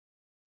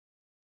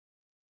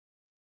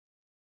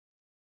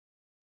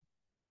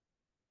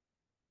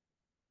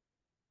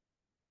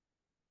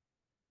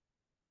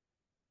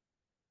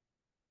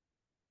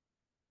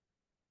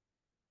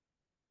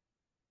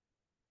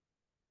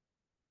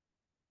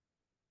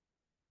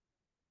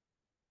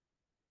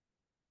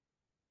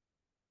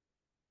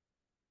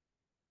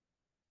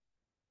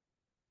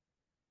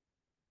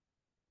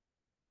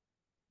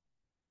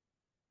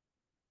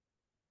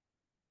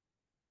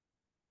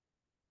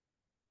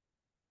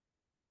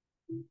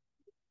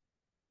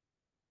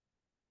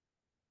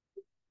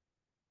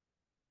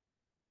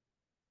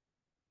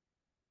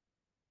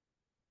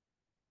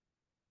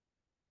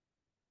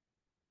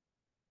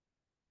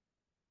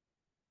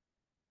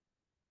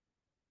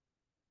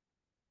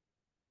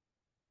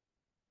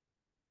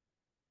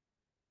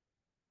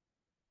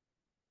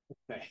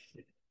Okay.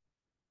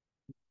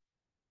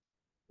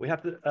 We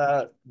have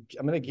to,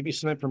 I'm going to give you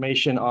some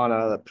information on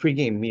a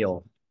pregame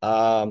meal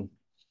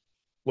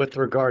with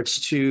regards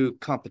to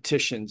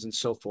competitions and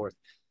so forth.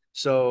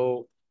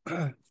 So,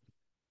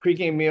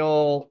 pregame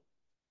meal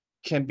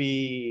can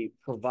be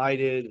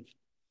provided,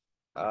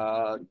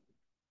 uh,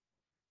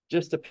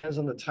 just depends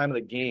on the time of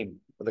the game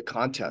or the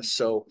contest.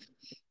 So,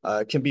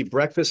 it can be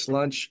breakfast,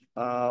 lunch,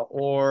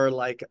 or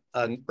like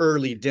an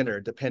early dinner,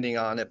 depending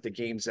on if the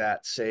game's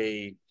at,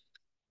 say,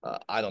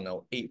 I don't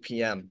know, 8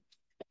 p.m.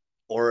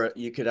 Or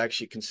you could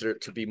actually consider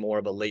it to be more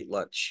of a late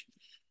lunch.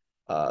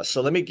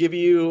 So let me give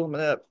you, I'm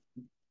going to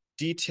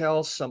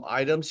detail some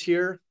items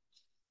here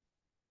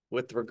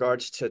with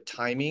regards to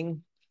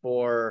timing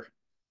for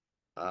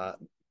uh,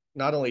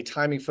 not only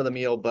timing for the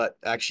meal, but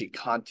actually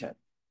content.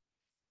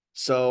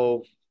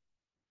 So,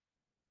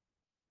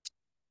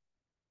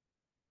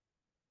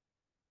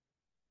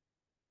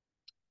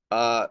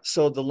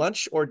 so the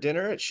lunch or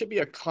dinner, it should be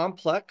a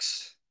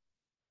complex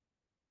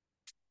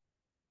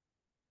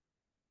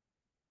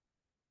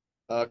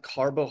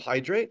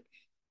carbohydrate.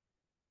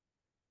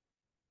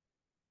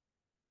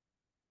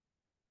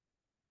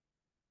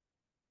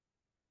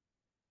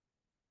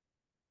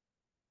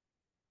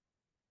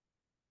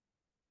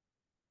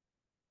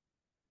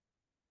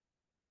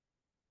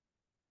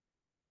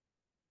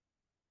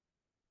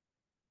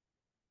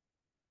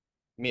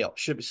 Meal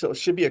should be, so it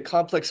should be a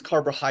complex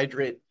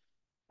carbohydrate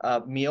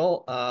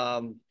meal,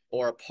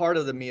 or a part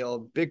of the meal.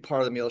 Big part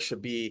of the meal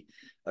should be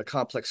a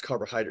complex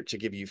carbohydrate to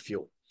give you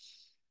fuel.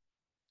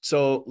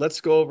 So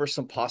let's go over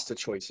some pasta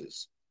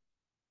choices.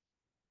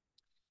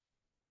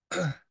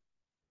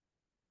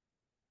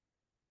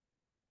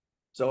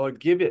 So I've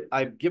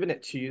given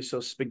it to you. So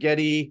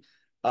spaghetti,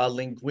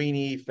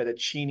 linguine,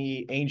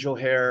 fettuccine, angel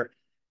hair,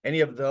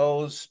 any of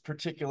those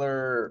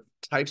particular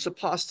types of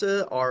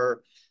pasta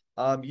are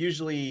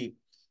usually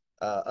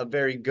a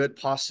very good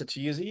pasta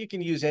to use. You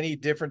can use any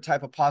different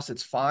type of pasta,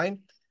 it's fine.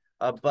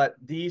 But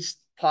these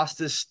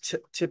pastas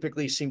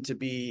typically seem to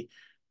be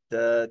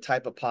the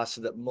type of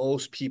pasta that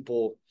most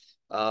people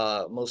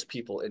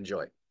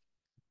enjoy.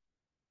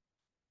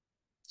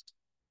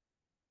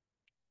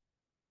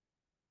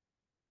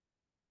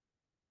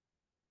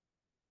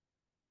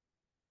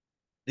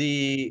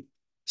 The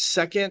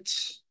second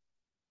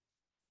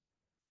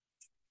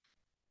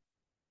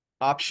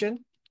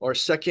option or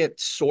second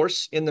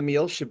source in the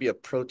meal should be a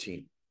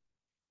protein.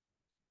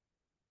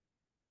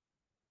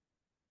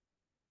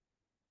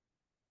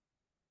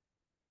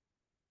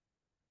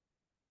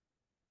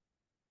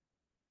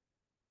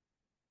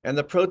 And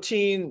the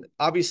protein,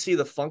 obviously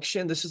the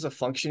function, this is a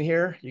function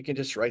here. You can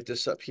just write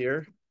this up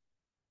here,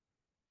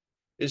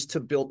 is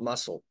to build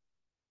muscle.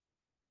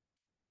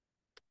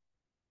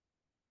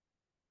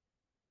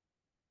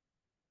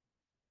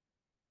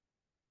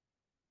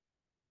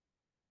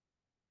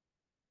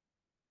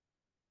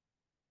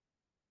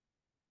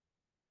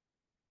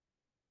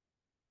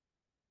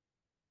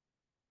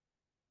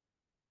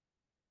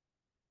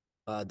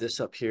 This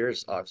up here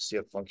is obviously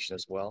a function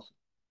as well.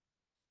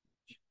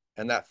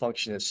 And that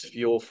function is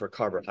fuel for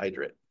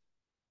carbohydrate.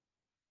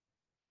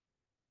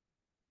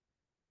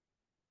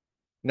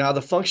 Now,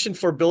 the function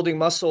for building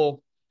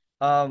muscle,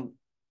 um,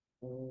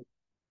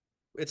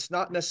 it's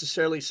not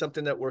necessarily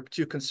something that we're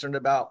too concerned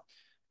about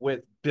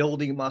with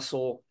building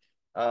muscle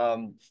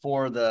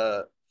for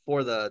the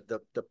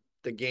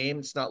game.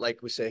 It's not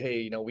like we say,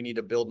 hey, we need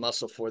to build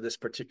muscle for this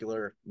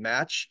particular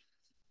match.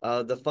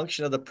 The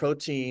function of the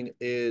protein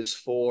is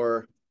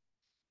for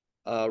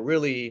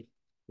really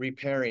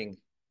repairing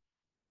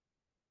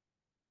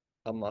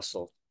a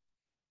muscle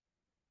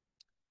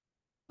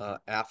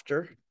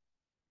after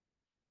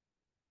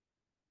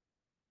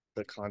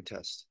the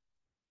contest.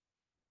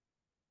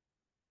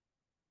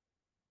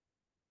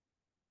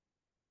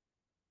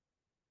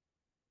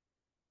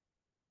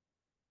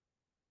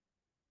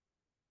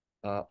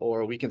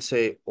 Or we can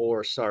say,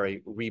 or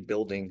sorry,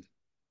 rebuilding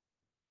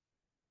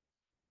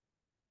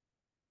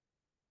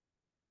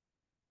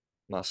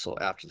muscle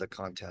after the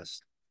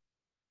contest.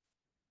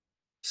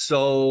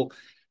 So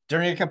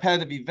during a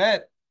competitive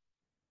event,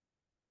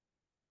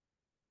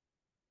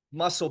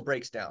 muscle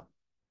breaks down.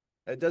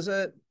 It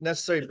doesn't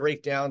necessarily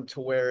break down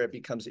to where it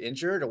becomes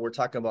injured, or we're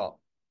talking about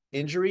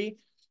injury.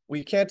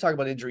 We can talk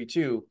about injury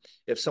too.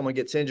 If someone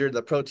gets injured,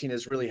 the protein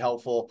is really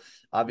helpful,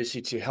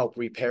 obviously, to help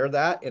repair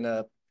that in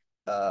a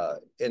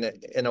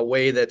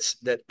way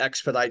that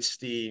expedites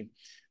the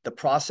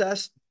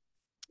process.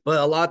 But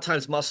a lot of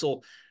times,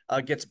 muscle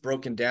gets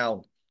broken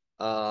down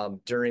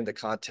during the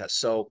contest.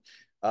 So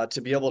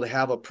to be able to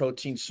have a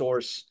protein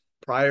source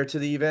prior to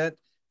the event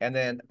and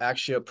then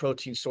actually a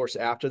protein source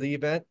after the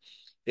event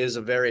is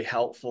a very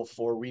helpful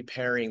for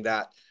repairing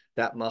that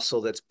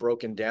muscle that's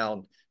broken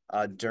down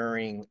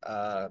during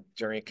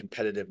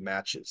competitive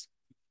matches.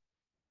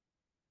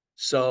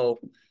 So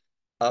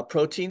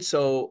protein,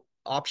 so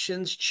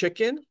options: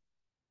 chicken,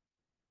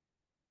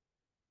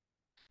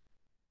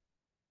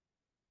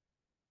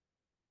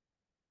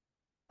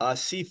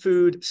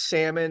 seafood,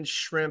 salmon,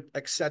 shrimp,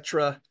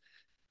 etc.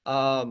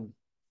 Um,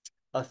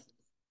 a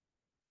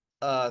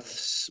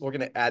we're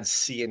gonna add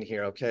C in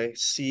here, okay?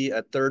 C,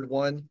 a third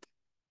one.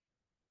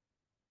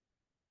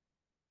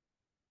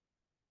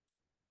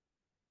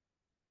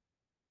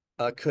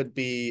 Could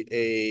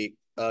be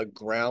a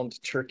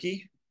ground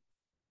turkey.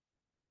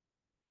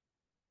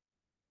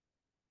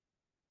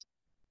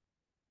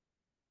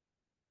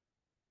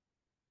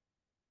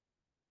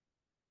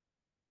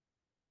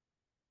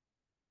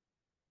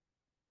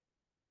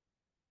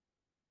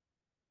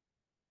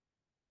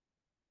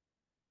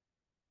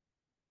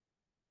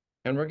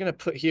 And we're gonna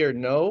put here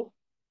no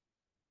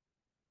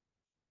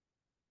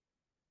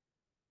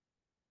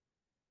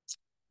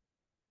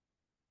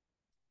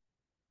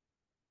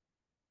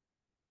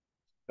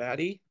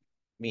fatty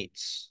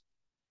meats.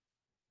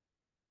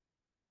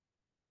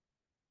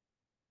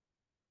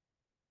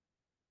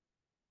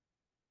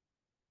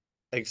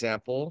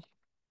 Example,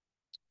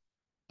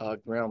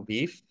 ground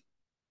beef,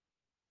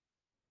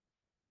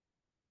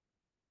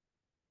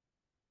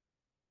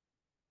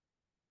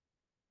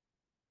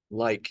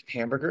 like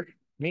hamburger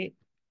meat,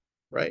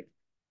 right?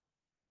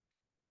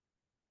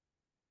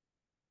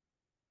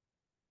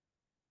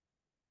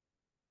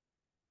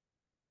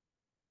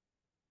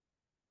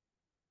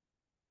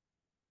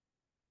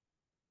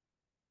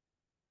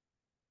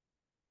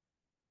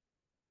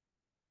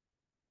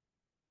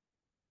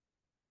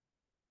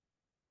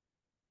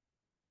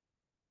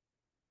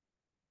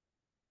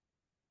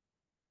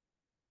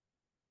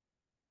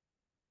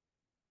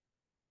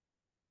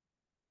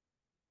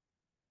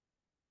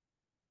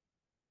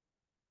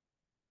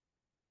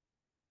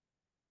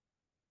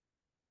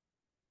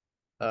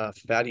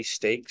 Fatty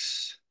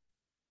steaks.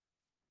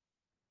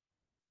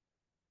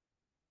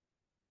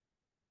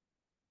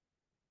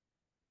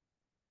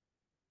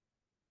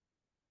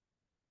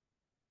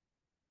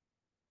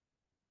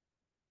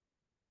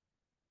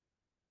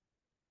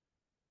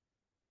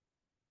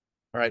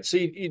 All right, so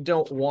you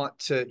don't want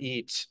to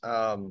eat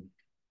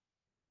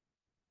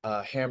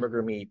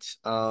hamburger meat.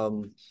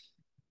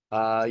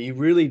 You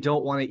really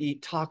don't want to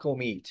eat taco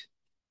meat.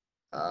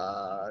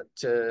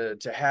 To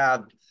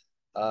have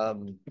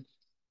um,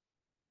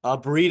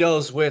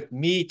 burritos with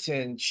meat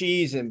and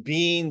cheese and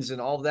beans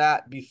and all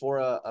that before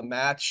a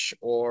match,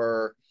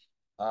 or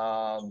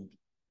um,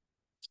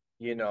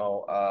 you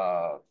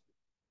know,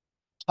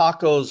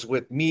 tacos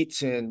with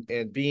meats and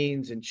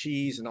beans and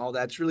cheese and all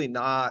that's really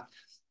not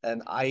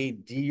an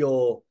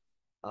ideal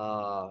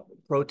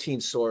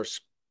protein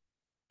source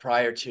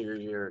prior to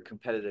your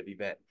competitive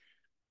event.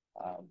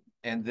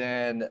 And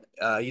then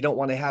you don't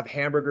want to have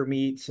hamburger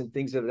meats and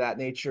things of that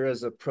nature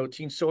as a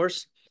protein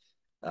source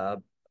uh,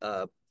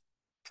 uh,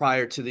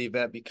 prior to the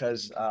event,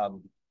 because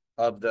of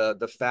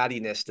the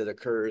fattiness that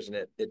occurs, and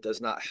it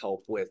does not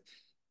help with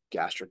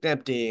gastric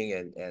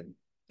emptying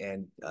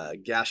and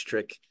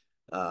gastric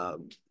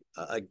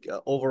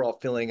overall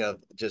feeling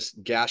of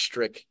just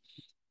gastric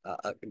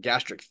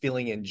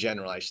feeling in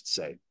general, I should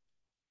say.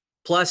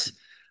 Plus,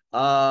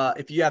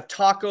 if you have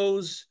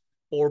tacos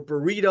or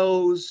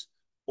burritos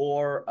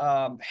or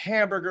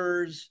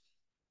hamburgers,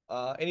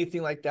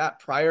 anything like that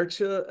prior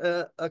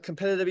to a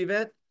competitive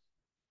event,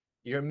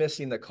 you're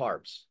missing the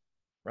carbs,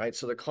 right?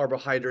 So the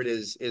carbohydrate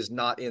is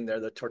not in there.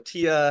 The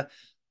tortilla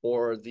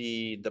or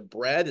the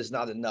bread is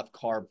not enough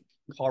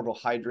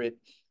carbohydrate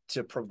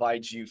to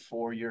provide you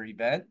for your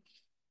event.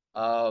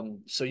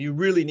 So you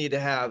really need to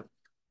have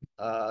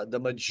the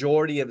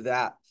majority of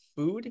that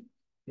food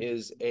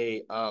is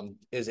a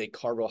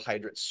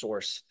carbohydrate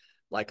source,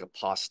 like a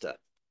pasta.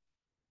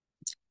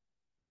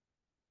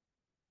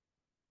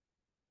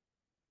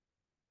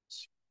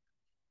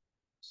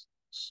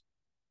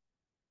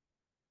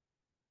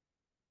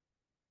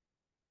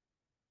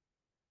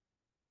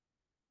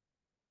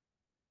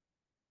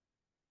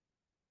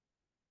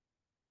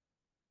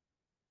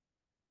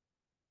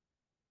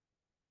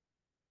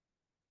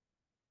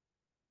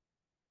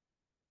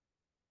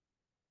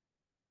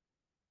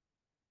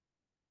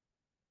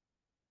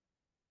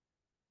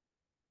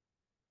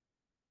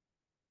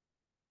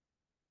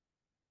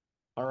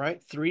 All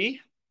right,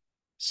 three,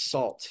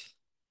 salt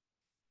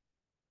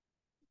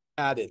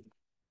added,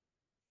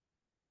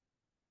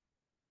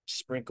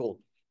 sprinkled.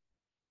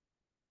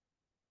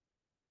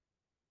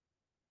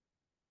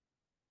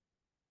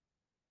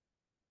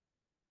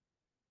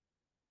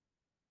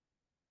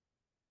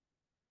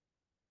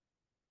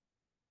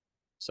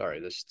 Sorry,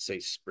 this should say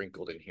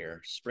sprinkled in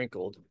here.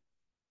 Sprinkled,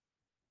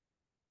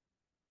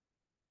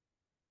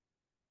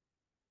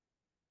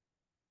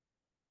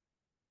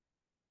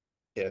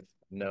 if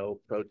no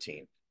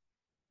protein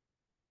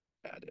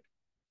added.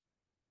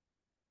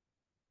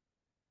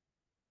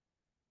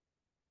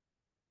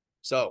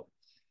 So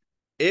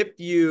if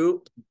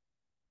you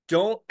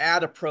don't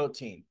add a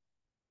protein,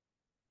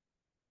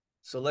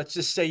 so let's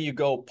just say you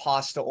go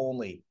pasta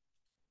only,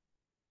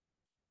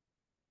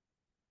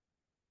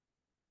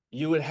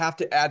 you would have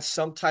to add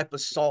some type of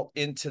salt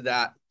into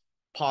that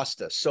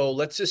pasta. So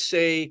let's just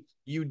say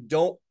you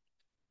don't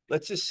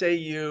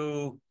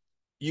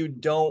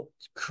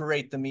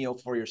create the meal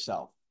for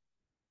yourself.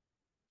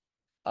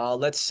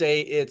 Let's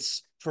say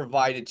it's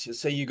provided to,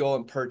 say you go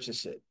and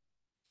purchase it.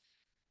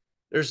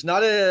 There's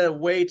not a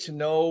way to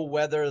know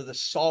whether the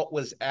salt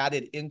was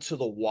added into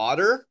the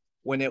water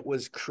when it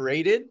was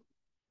created,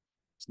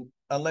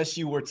 unless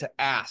you were to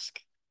ask,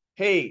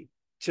 hey,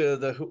 to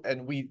the,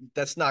 and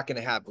that's not going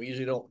to happen. We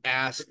usually don't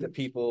ask the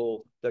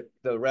people,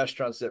 the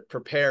restaurants that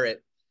prepare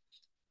it,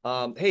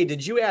 hey,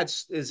 did you add,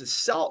 is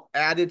salt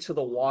added to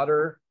the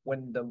water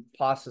when the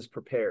pasta is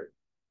prepared?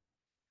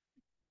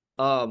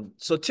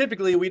 So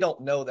typically we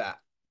don't know that.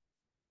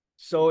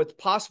 So it's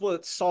possible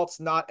that salt's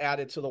not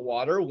added to the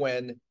water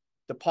when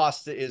the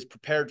pasta is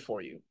prepared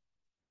for you.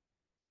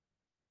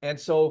 And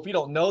so if you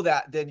don't know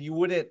that, then you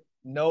wouldn't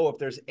know if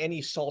there's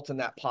any salt in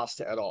that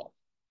pasta at all.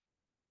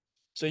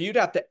 So you'd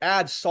have to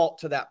add salt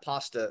to that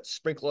pasta,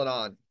 sprinkle it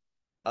on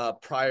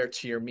prior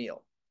to your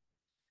meal.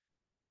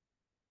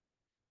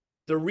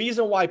 The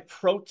reason why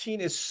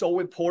protein is so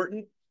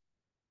important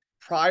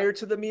prior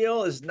to the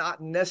meal is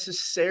not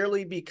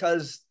necessarily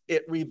because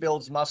it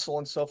rebuilds muscle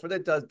and so forth.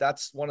 It does.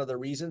 That's one of the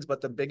reasons.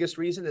 But the biggest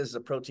reason is the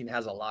protein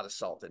has a lot of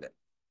salt in it.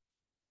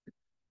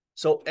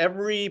 So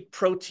every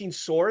protein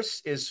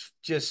source is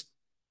just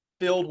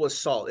filled with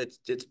salt.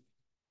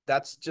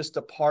 That's just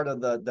a part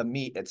of the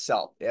meat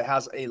itself. It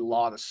has a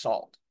lot of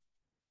salt.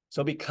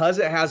 So because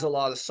it has a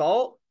lot of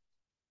salt,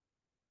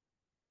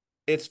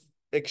 it's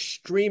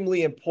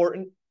extremely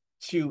important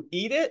to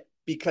eat it,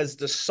 because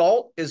the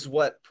salt is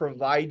what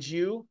provides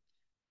you,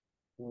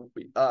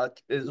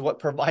 is what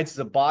provides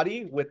the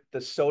body with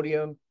the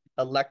sodium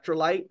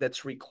electrolyte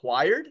that's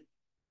required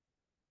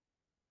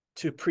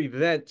to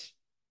prevent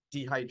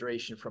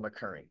dehydration from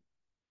occurring,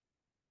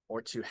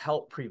 or to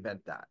help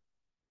prevent that.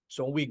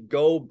 So when we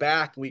go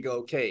back, we go,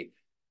 okay,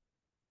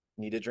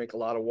 you need to drink a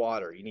lot of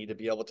water. You need to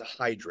be able to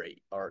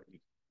hydrate, or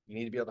you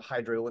need to be able to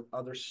hydrate with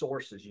other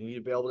sources. You need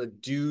to be able to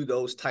do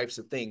those types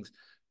of things.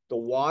 The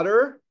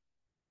water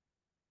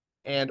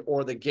and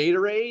or the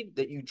Gatorade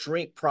that you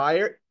drink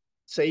prior,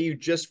 say you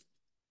just,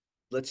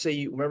 let's say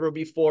you remember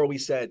before we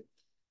said,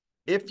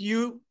 if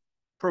you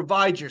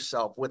provide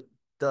yourself with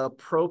the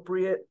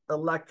appropriate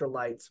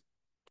electrolytes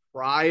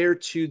prior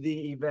to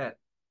the event,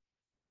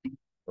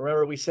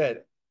 remember we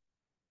said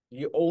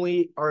you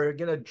only are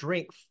going to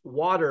drink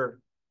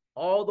water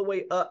all the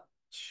way up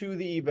to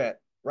the event,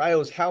 right? It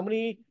was how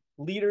many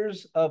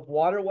liters of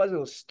water was it? It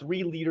was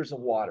 3 liters of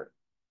water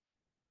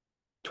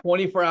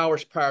 24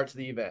 hours prior to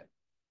the event.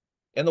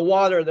 In the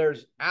water,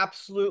 there's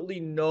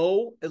absolutely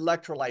no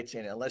electrolytes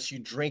in it unless you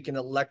drink an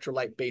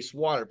electrolyte-based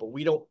water. But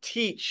we don't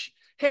teach,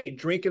 hey,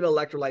 drink an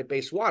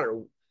electrolyte-based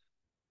water.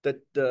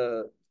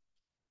 The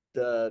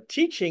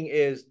teaching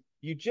is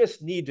you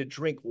just need to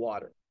drink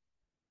water.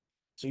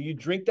 So you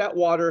drink that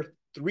water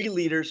 3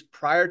 liters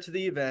prior to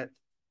the event.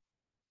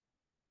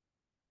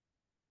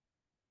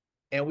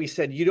 And we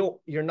said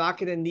you're not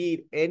going to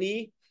need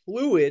any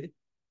fluid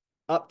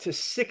up to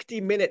 60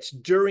 minutes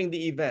during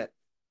the event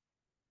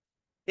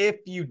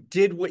if you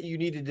did what you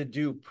needed to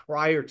do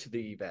prior to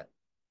the event.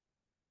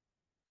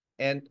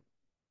 And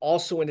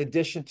also, in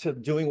addition to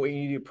doing what you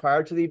need to do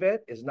prior to the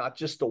event, is not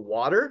just the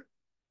water,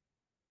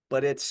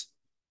 but it's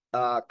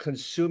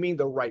consuming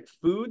the right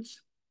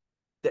foods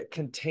that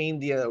contain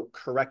the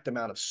correct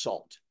amount of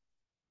salt.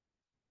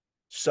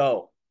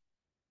 So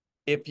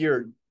if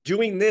you're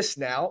doing this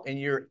now and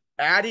you're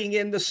adding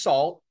in the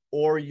salt,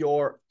 or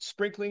you're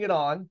sprinkling it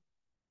on,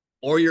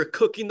 or you're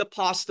cooking the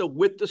pasta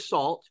with the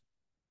salt,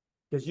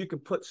 because you can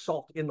put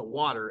salt in the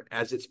water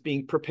as it's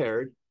being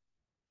prepared,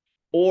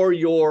 or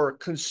you're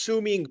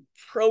consuming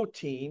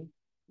protein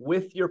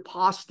with your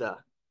pasta,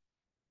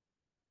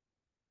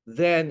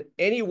 then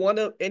any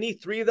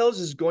 3 of those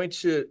is going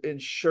to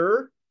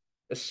ensure,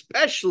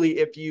 especially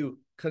if you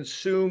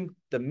consume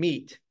the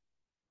meat,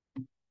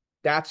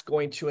 that's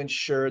going to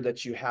ensure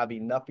that you have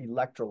enough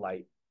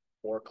electrolyte,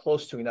 or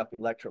close to enough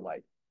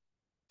electrolyte,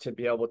 to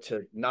be able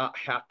to not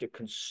have to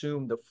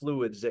consume the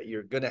fluids that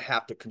you're going to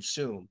have to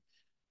consume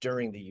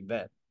during the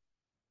event.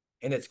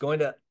 And it's going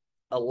to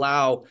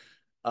allow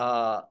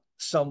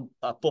some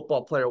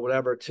football player or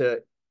whatever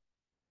to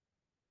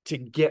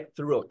get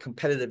through a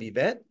competitive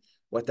event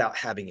without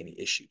having any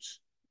issues.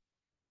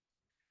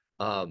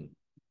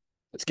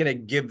 It's going to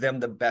give them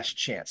the best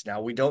chance.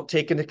 Now, we don't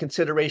take into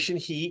consideration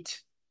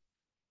heat.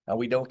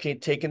 We don't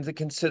take into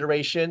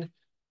consideration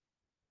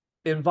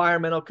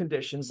environmental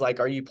conditions,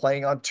 like, are you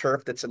playing on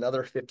turf that's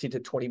another 15 to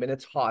 20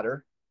 minutes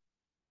hotter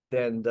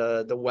than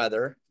the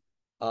weather?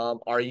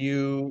 Are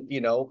you,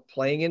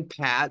 playing in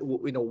pad?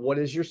 What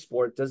is your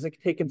sport? Doesn't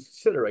take into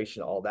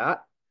consideration all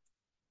that.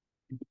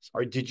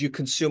 Or did you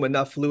consume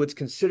enough fluids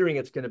considering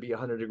it's going to be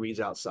 100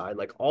 degrees outside?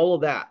 Like, all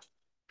of that.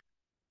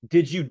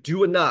 Did you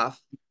do enough?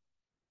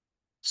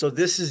 So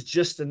this is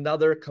just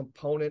another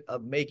component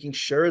of making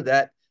sure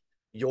that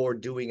you're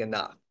doing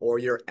enough, or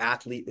your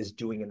athlete is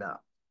doing enough.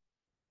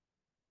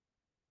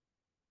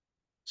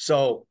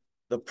 So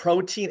the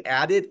protein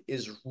added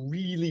is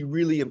really,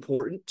 really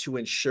important to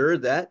ensure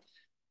that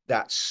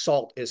that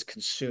salt is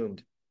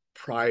consumed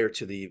prior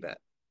to the event.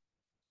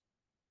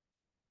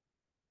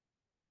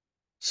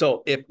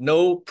 So if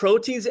no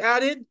protein's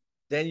added,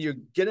 then you're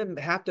going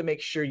to have to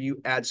make sure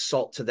you add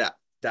salt to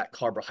that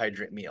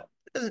carbohydrate meal.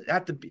 doesn't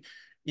have to be,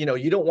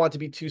 you don't want to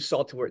be too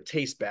salty where it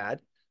tastes bad.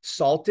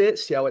 Salt it,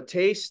 see how it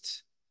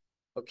tastes.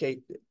 Okay,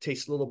 it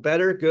tastes a little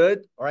better,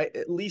 good. All right,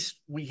 at least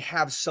we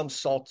have some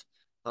salt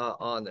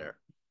on there.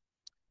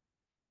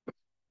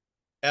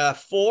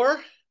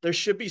 4, there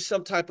should be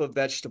some type of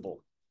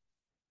vegetable.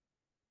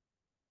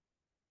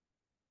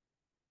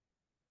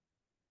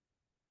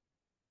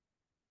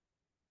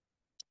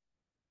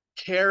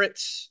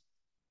 Carrots,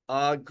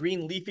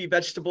 green leafy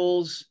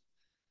vegetables,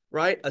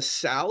 right? A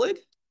salad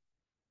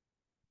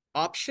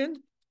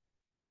option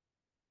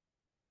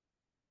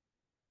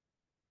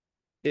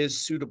is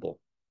suitable.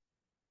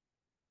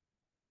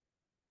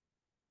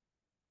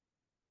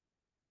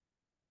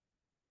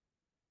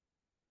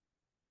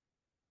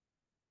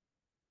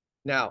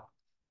 Now,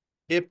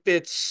 if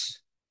it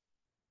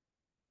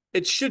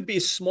should be a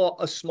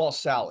small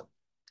salad.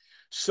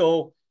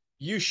 So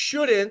you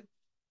shouldn't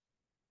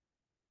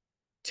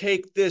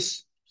take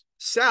this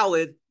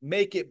salad,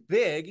 make it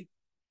big,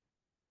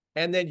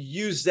 and then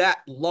use that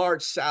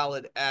large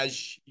salad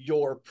as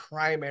your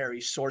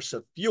primary source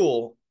of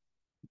fuel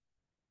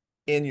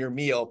in your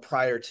meal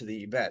prior to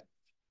the event.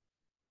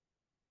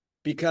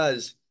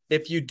 Because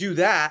if you do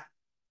that,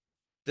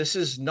 this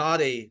is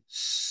not a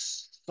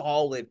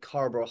solid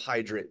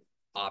carbohydrate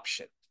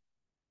option.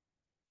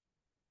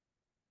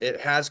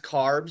 It has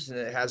carbs and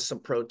it has some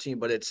protein,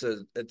 but it's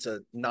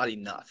not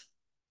enough.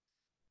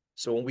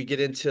 So when we get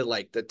into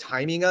like the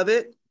timing of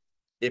it,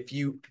 if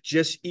you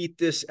just eat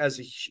this as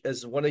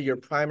one of your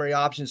primary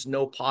options,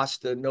 no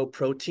pasta, no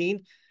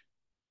protein,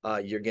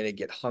 you're going to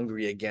get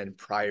hungry again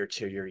prior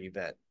to your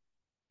event.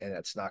 And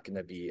that's not going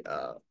to be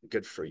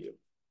good for you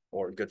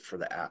or good for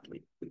the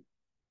athlete.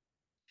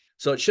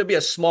 So it should be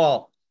a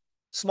small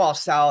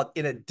salad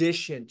in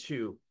addition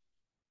to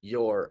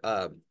your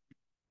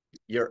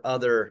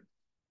other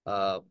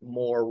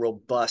more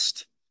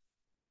robust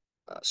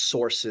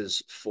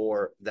sources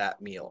for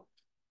that meal.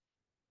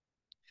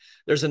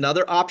 There's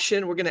another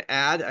option we're going to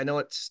add. I know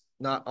it's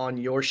not on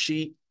your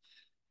sheet,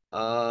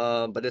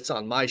 but it's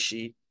on my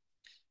sheet.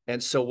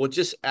 And so we'll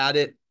just add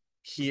it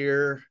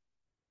here.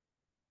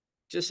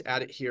 Just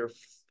add it here.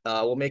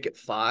 We'll make it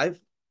 5.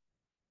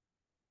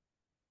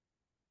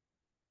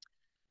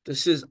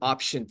 This is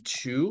option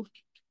 2.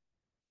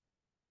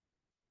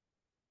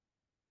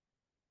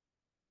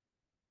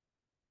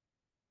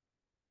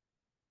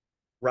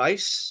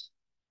 Rice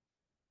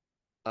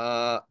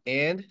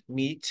and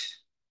meat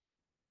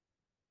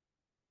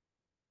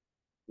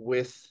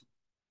with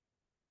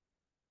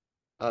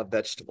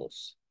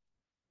vegetables.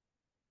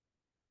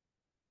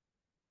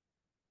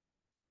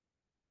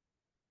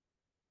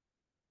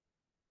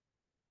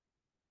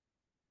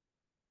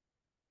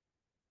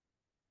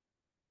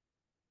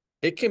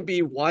 It can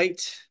be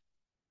white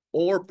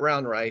or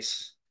brown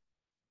rice.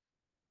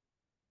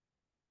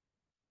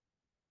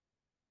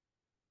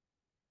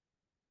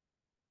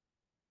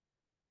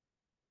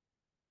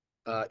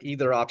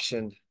 Either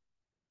option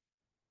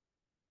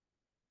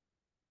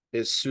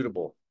is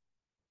suitable.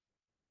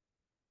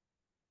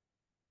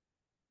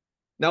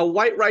 Now,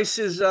 white rice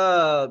is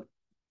an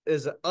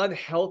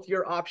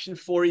unhealthier option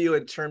for you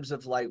in terms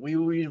of like we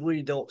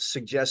really don't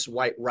suggest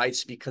white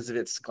rice because of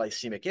its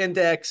glycemic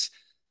index,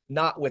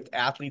 not with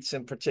athletes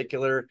in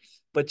particular,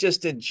 but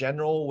just in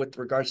general with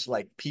regards to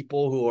like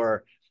people who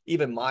are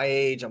even my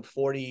age. I'm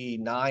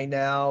 49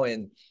 now,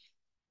 and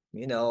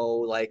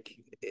like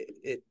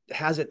it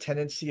has a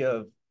tendency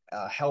of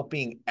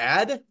helping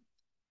add.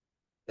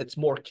 It's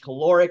more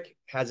caloric,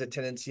 has a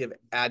tendency of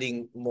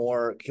adding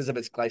more because of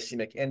its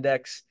glycemic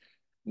index,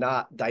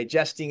 not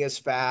digesting as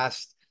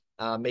fast,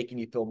 making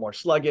you feel more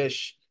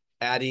sluggish,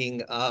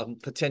 adding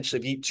potentially,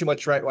 if you eat too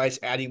much white rice,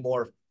 adding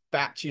more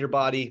fat to your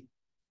body.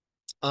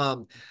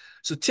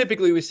 So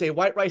typically we say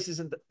white rice is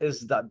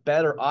the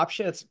better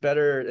option. It's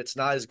better. It's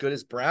not as good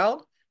as brown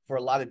for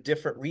a lot of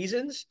different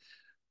reasons.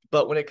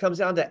 But when it comes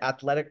down to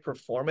athletic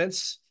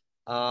performance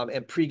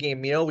and pregame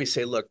meal, we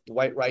say, look,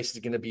 white rice is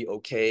going to be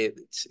okay.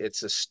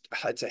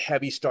 It's a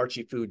heavy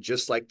starchy food,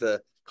 just like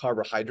the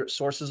carbohydrate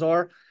sources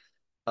are.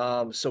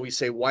 So we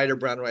say white or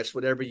brown rice,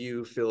 whatever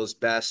you feel is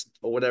best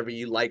or whatever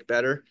you like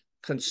better,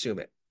 consume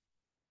it.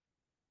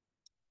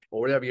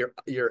 Or whatever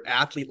your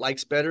athlete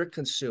likes better,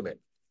 consume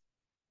it.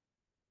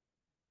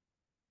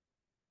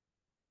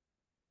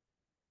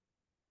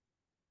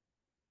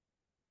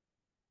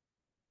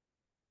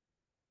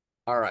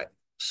 All right.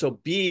 So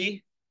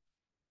B,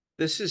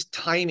 this is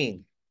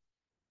timing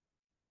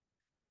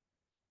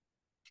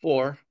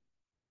for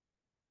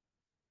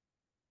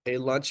a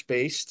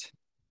lunch-based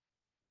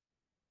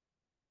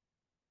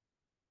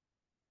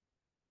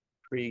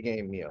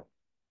pregame meal.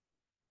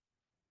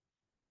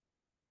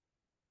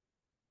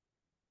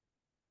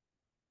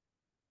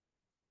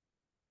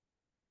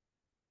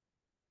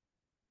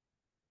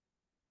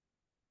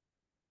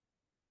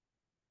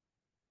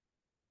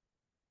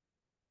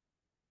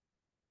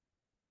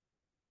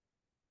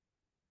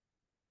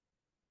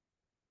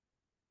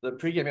 The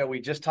pregame meal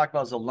we just talked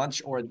about is a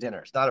lunch or a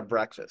dinner. It's not a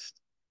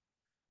breakfast.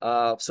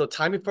 So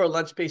timing for a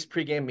lunch-based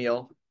pregame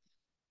meal.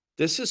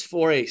 This is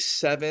for a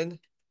 7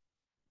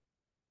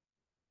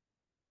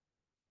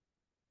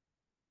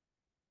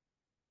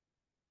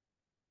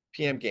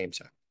 p.m. game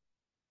time.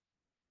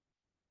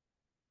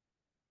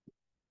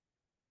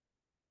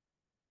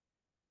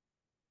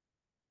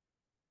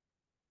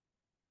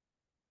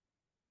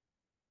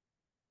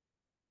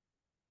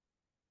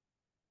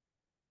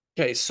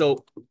 Okay,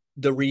 so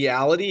the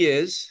reality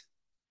is,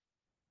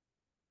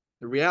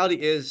 the reality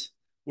is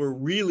we're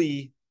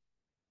really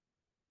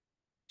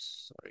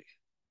sorry.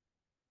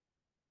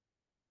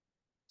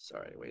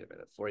 Sorry, wait a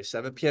minute. For a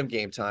 7 p.m.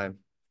 game time.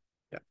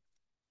 Yeah.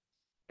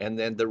 And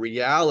then the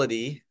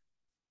reality,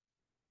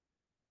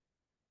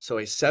 so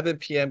a 7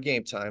 p.m.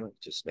 game time,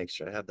 just make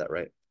sure I have that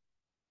right.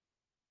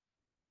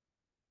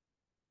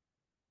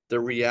 The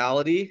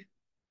reality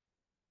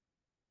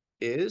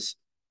is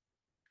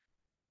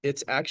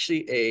it's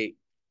actually a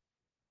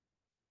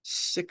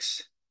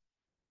 6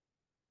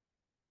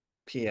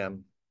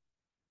 p.m.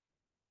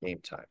 game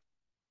time.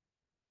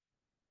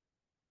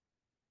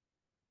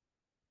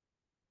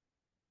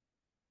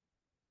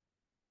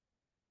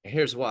 And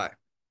here's why.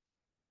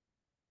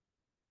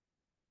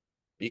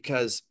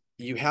 Because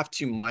you have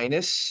to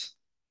minus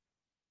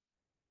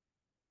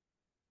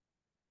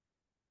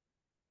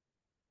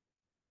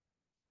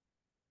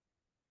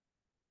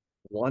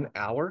 1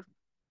 hour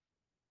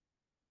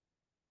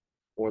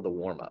for the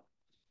warm up.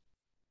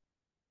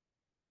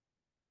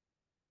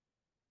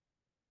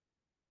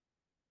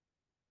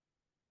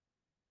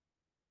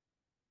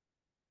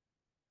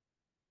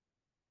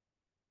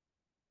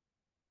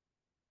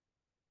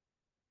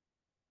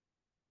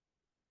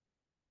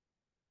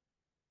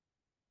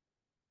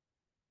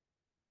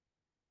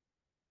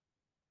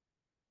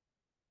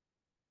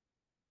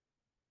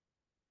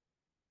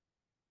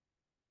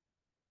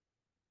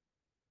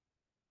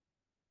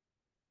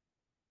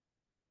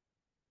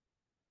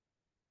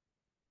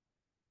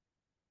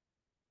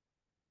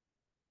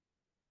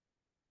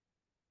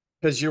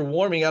 Because you're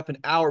warming up an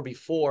hour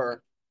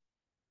before,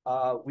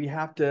 we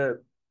have to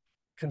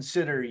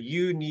consider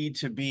you need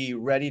to be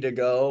ready to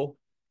go,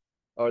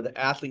 or the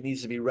athlete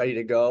needs to be ready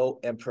to go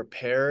and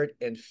prepared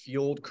and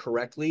fueled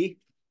correctly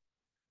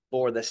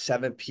for the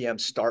 7 p.m.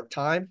 start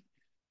time.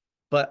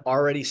 But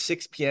already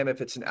 6 p.m.,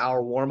 if it's an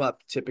hour warm up,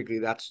 typically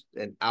that's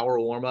an hour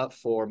warm up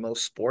for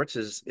most sports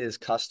is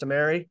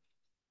customary.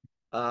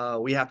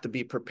 We have to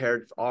be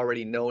prepared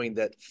already knowing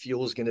that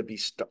fuel is going to be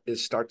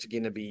starts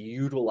going to be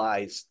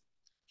utilized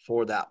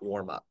for that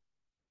warm up.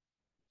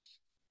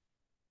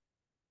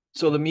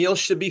 So the meal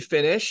should be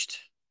finished.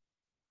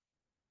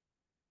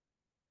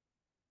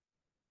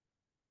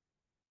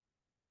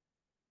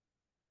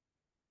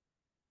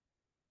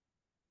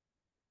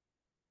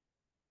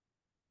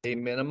 A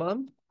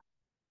minimum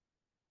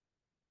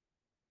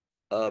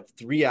of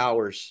 3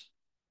 hours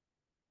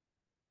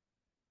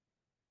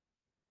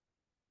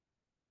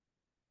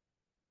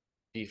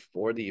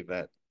before the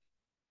event.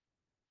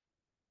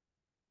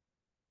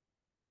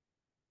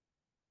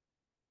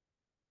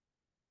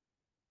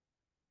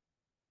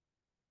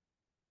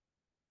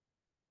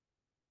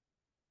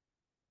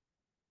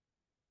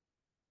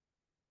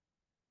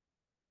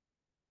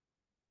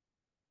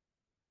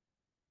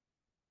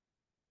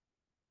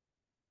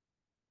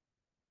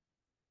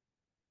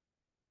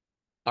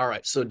 All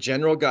right, so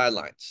general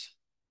guidelines.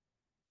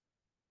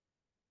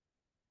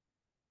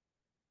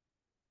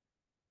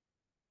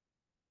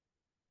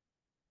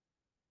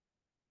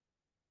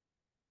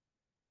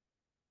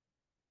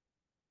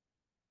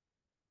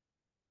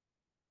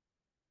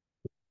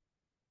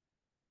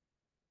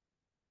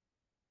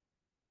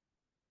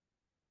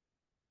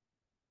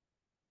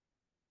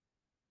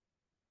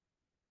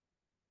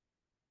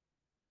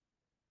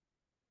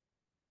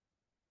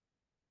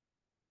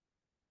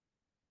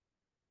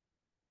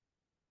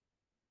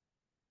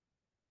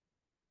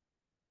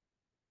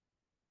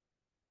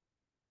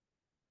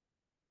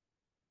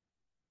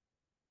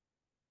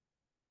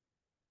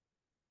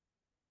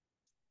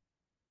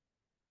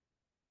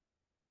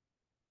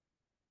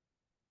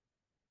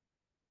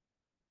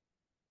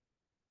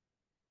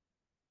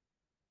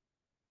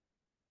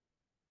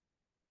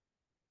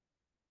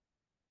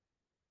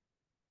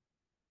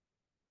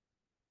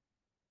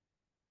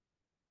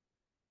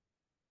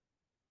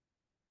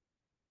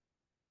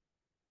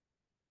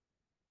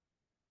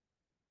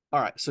 All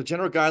right, so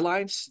general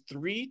guidelines,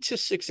 3 to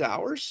 6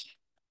 hours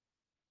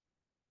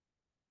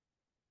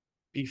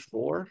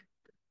before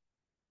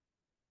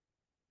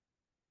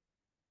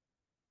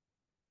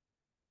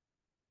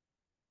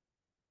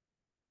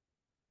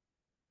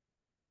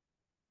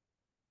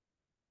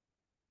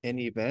an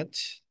event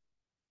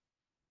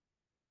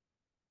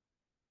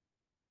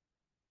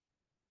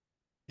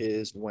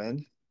is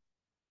when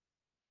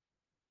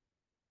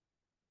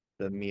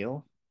the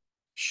meal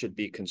should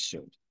be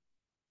consumed.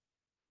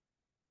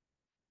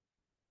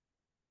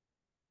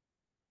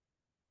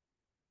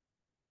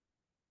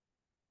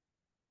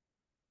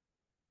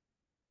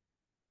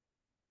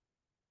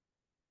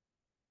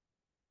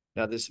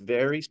 Now, this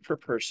varies per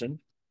person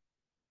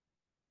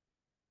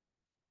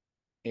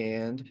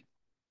and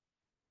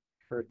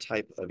per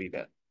type of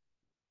event.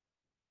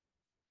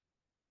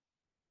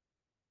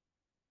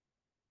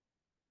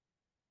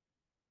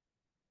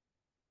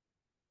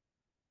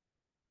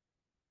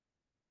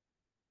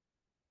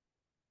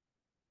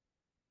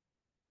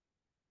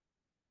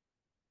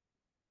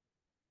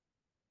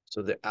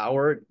 So the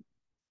hour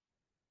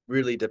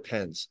really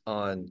depends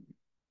on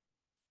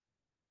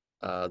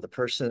the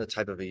person, the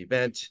type of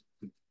event.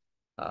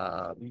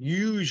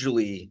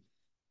 Usually,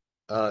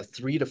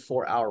 3 to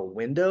 4 hour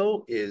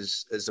window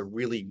is a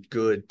really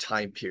good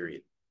time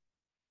period,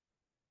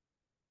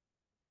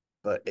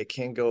 but it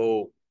can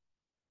go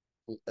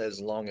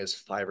as long as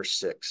 5 or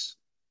 6.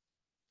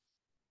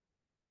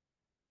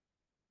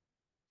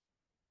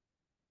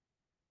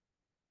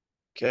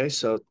 Okay,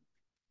 so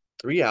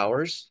 3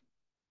 hours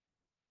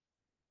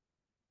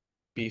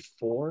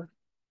before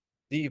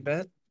the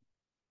event,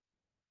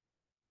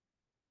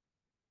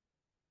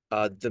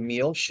 the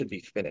meal should be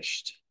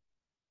finished.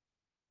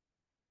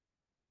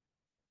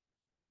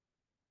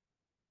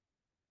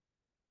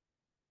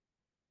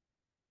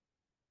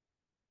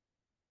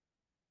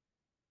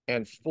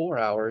 And 4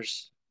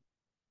 hours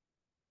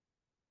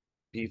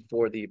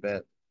before the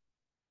event,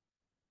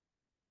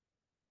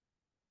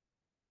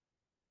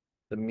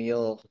 the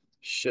meal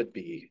should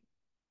be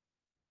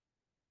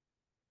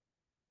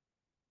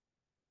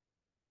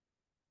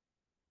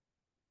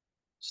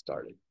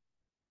started.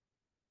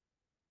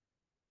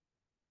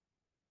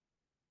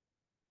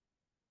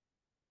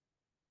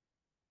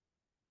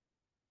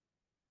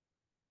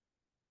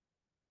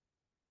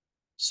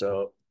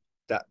 So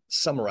that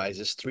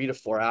summarizes 3 to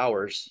 4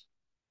 hours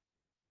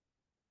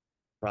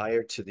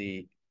prior to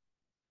the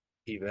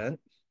event,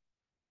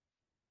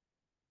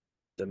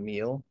 the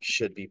meal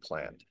should be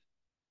planned.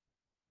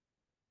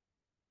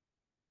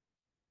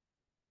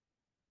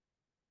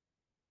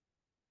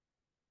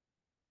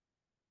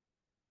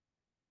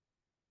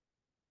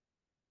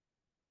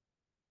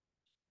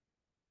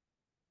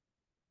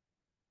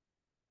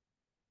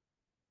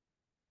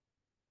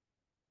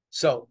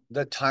 So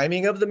the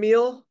timing of the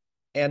meal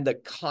and the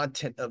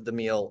content of the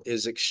meal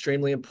is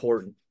extremely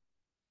important.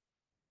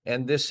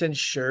 And this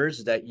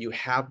ensures that you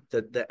have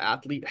the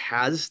athlete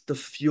has the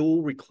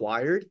fuel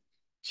required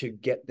to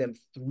get them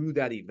through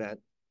that event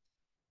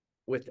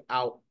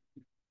without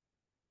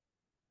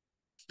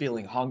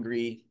feeling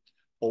hungry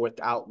or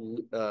without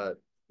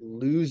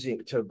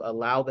losing, to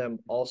allow them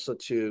also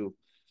to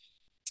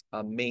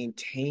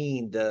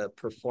maintain the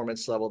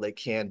performance level they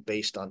can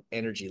based on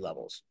energy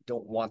levels.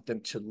 Don't want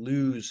them to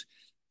lose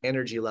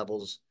energy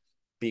levels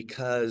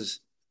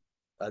because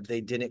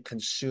they didn't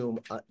consume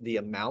the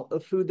amount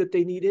of food that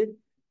they needed.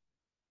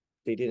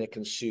 They didn't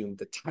consume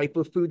the type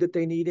of food that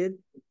they needed,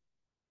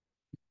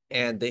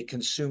 and they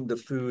consumed the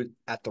food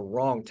at the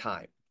wrong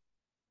time.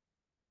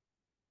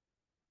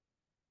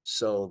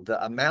 So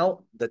the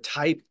amount, the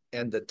type,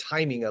 and the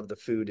timing of the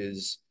food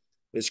is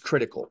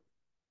critical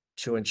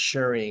to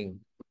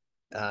ensuring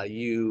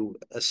you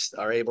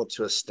are able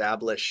to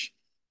establish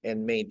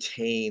and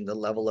maintain the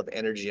level of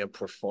energy and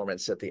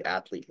performance that the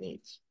athlete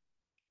needs.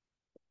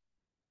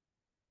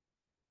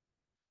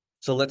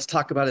 So let's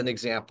talk about an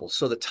example.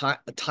 So the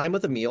time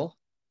of the meal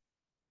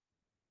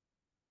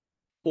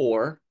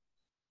for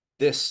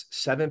this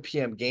 7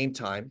 p.m. game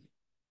time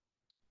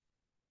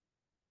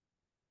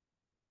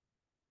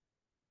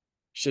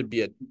should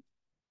be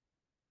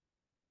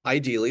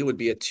ideally would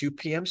be a 2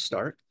 p.m.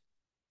 start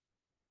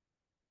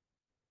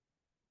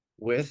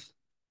with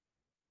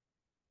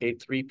a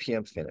 3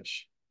 p.m.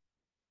 finish.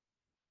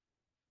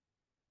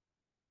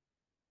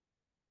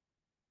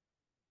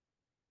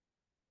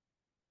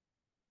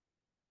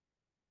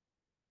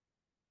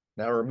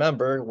 Now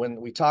remember, when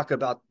we talk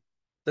about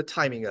the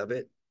timing of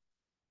it,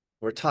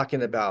 we're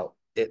talking about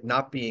it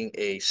not being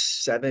a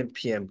 7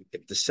 p.m.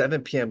 If the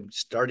 7 p.m.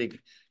 starting,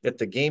 if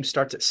the game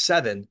starts at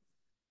 7,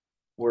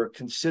 we're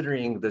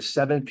considering the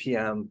 7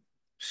 p.m.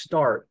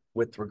 start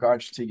with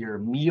regards to your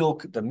meal,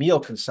 the meal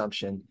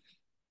consumption.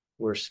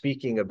 We're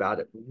speaking about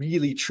it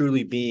really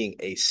truly being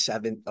a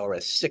 7 or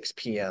a 6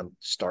 p.m.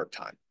 start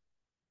time.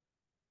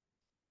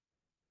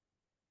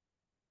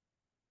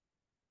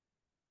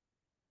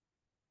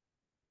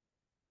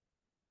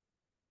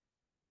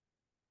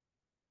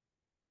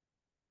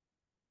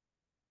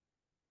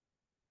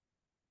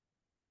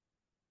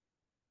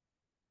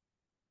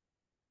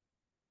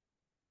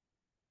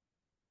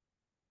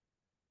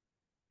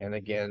 And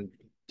again,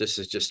 this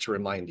is just to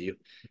remind you,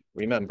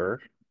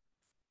 remember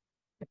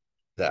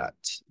that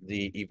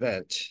the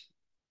event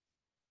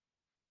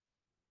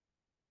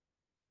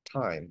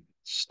time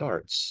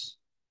starts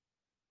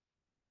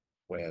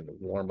when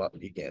warm-up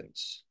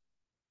begins.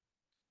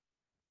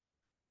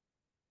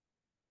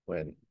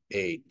 When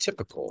a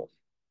typical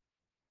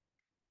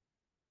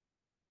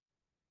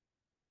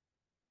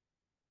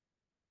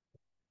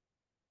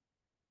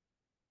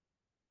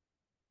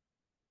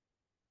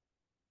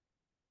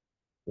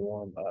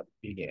warm-up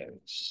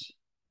begins.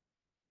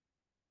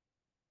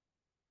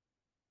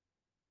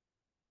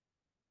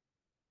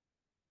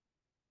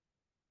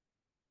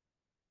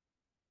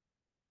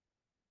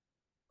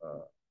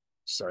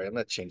 Sorry, I'm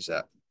going to change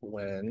that.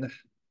 When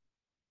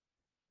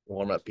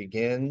warm-up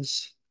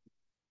begins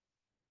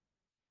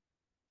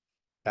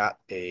at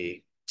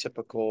a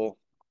typical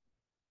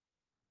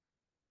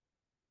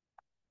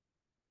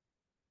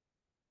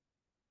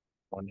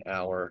 1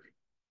 hour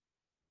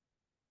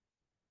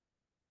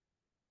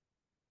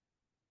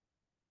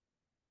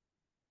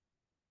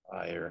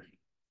prior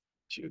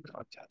to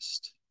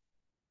contest.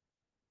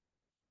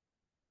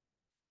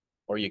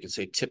 Or you could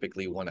say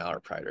typically 1 hour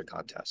prior to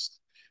contest.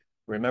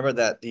 Remember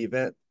that the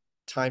event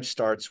time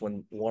starts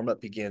when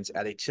warm-up begins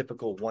at a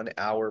typical 1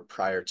 hour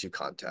prior to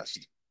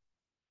contest.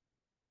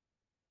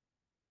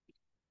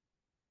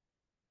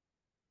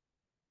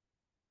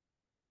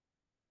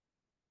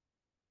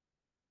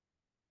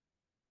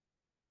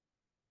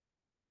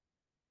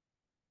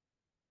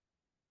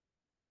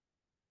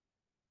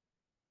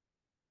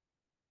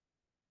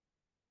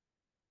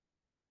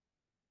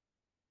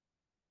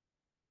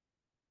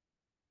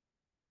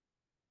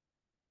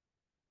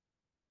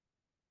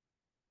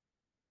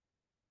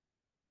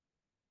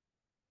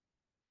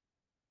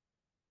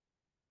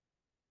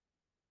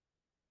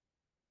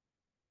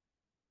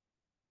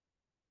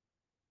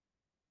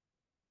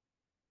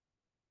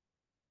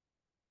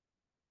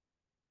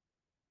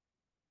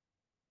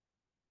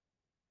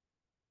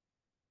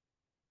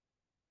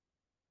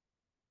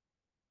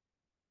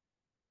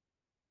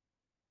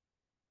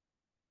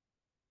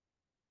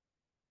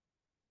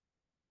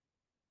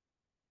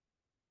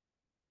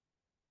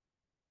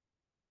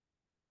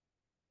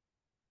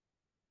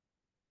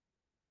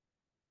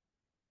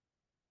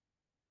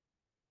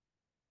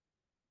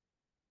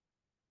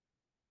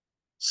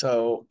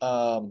 So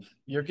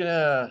you're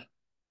gonna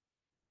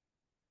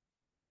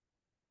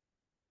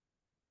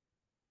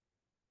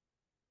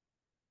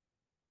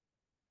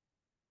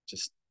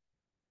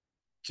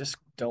just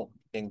don't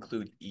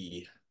include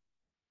E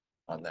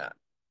on that.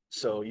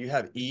 So you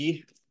have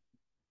E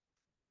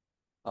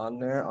on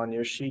there on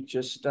your sheet.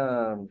 Just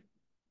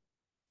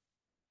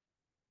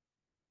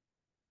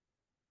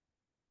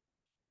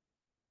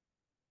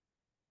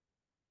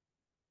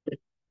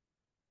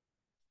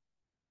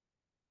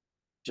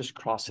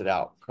cross it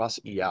out, cross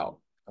E out.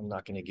 I'm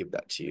not going to give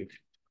that to you.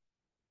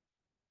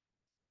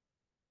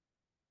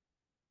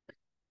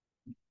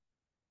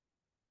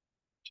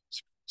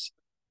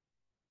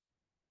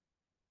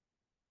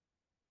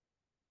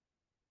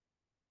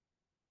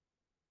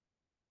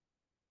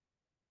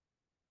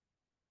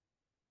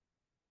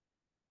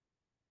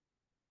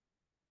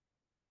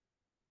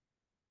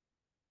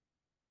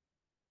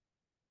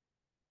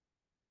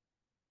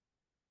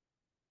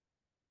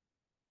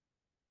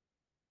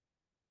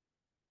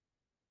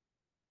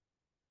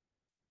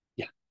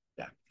 Yeah,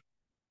 yeah.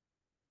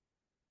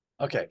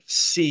 Okay,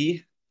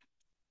 C,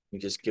 we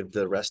just give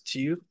the rest to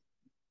you.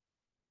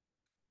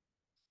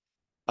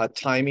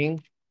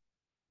 Timing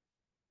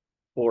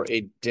for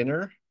a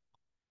dinner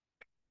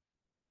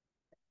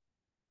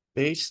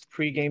based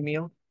pregame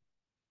meal.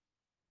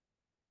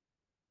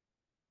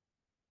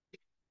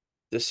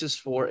 This is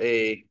for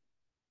a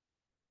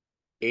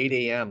 8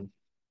 a.m.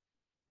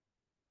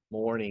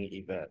 morning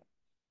event.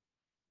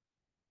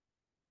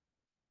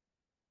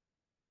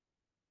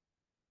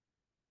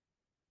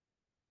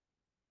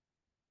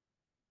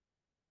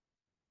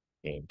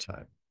 Game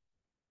time.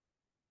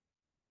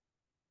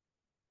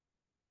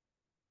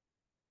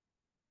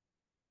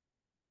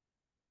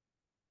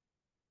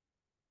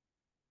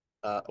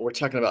 We're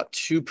talking about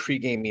 2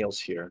 pregame meals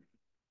here.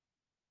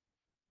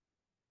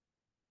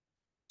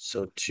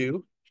 So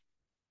 2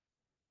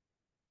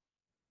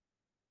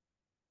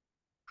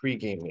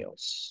 pregame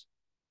meals.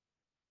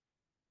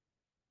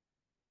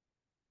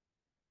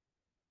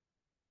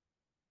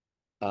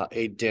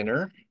 A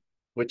dinner,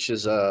 which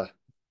is a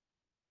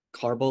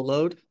carbo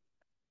load.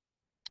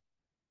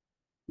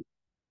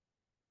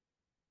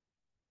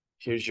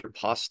 Here's your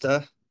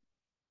pasta,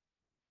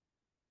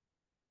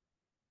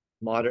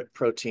 moderate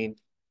protein,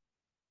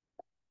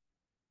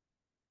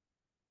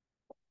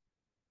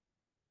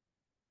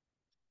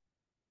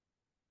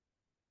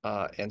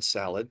 and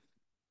salad.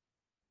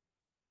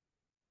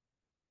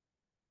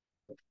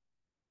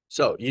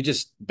 So you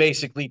just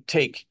basically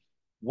take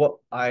what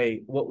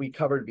we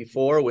covered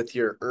before with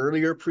your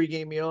earlier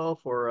pregame meal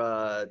for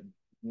a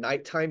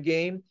nighttime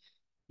game.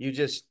 You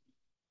just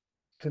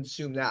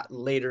consume that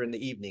later in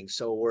the evening.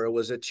 So where it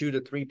was a 2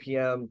 to 3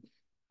 p.m.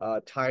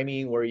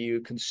 Timing where you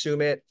consume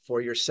it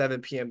for your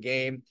 7 p.m.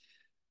 game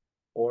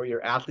or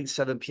your athlete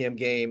 7 p.m.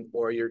 game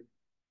or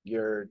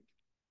your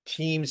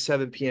team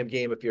 7 p.m.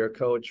 game if you're a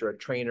coach or a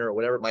trainer or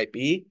whatever it might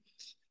be.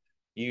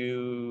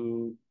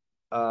 You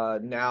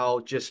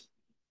now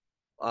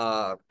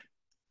uh,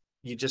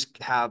 you just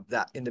have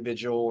that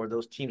individual or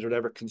those teams or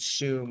whatever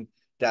consume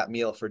that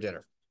meal for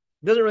dinner.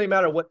 It doesn't really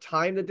matter what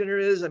time the dinner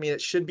is. I mean,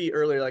 it should be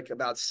earlier, like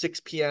about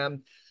 6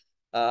 p.m.,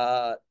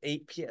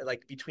 8 p.m.,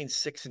 like between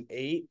 6 and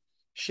 8.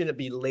 Shouldn't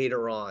be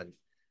later on.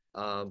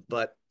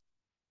 But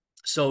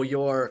so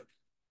your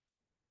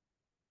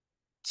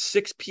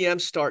 6 p.m.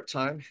 start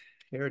time,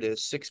 here it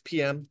is, 6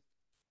 p.m.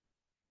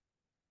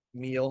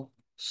 meal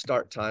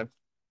start time.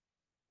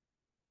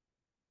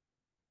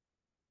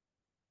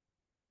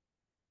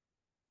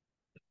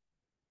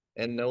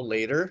 And no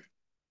later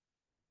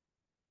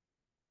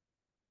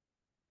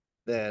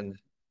than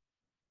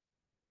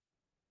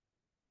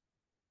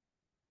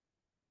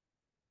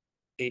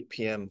 8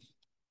 p.m.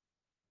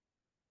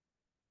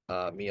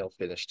 Meal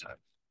finish time.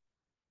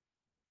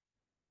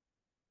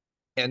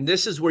 And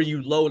this is where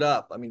you load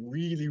up. I mean,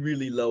 really,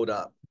 really load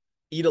up.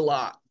 Eat a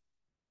lot.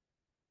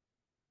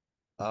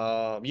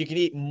 You can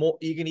eat more.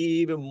 You can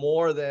eat even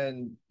more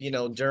than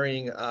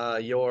during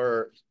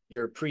your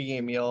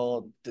pregame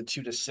meal, the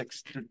 2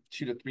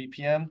 to 3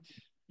 p.m.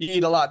 You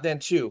eat a lot then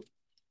too.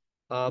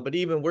 But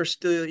even we're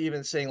still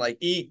even saying like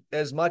eat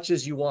as much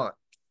as you want.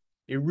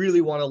 You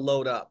really want to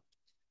load up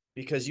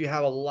because you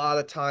have a lot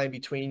of time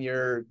between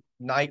your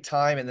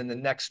nighttime and then the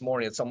next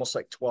morning. It's almost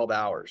like 12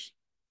 hours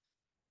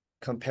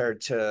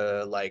compared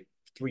to like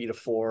 3 to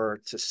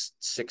 4 to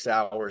 6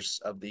 hours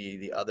of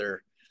the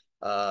other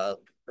uh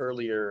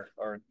earlier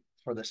or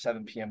for the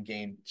 7 p.m.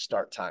 game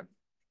start time.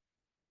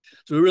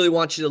 So we really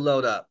want you to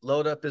load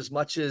up as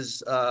much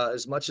as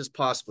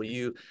possible.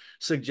 You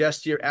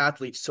suggest to your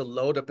athletes to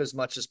load up as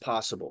much as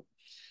possible.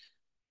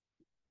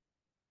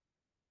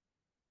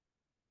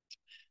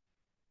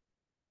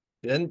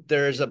 Then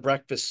there's a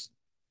breakfast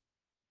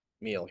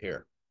meal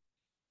here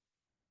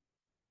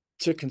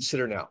to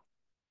consider now.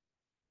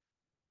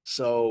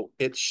 So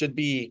it should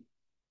be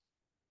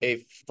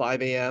a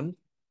 5 a.m.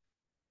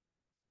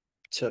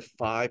 to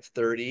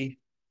 5:30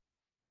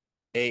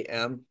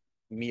 a.m.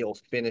 meal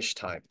finish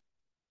time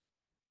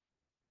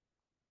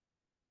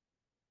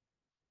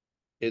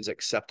is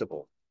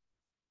acceptable.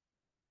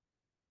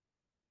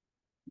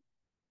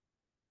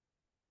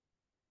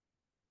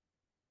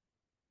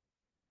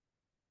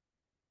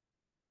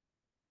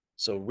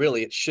 So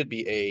really it should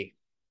be a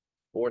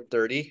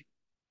 4:30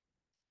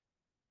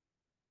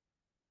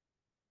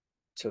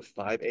 to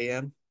 5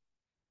 a.m.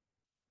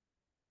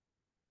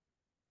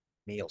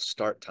 meal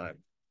start time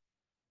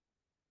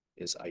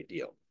is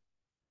ideal.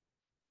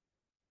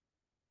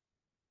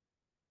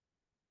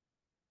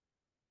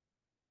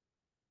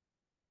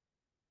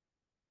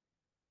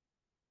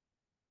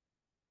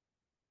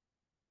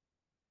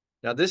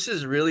 Now, this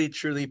is really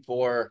truly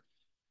for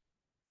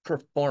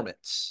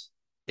performance.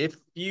 If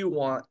you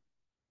want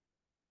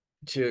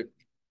to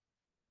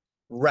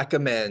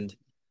recommend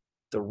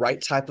the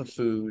right type of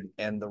food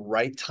and the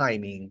right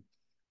timing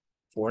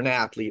for an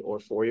athlete or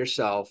for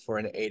yourself for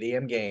an 8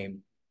 a.m.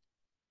 game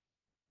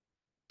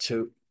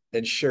to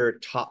ensure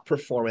top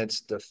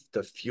performance,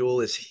 the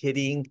fuel is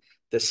hitting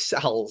the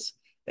cells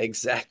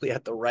exactly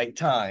at the right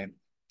time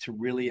to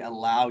really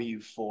allow you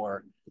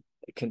for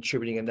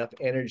contributing enough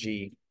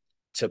energy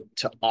to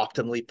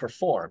optimally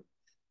perform.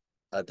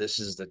 This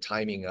is the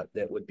timing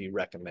that would be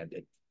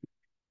recommended.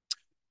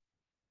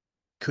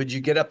 Could you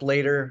get up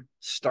later,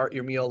 start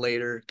your meal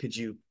later? Could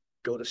you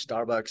go to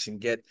Starbucks and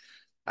get,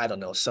 I don't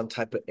know, some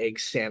type of egg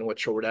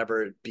sandwich or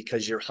whatever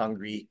because you're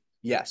hungry?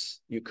 Yes,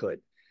 you could.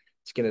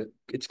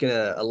 It's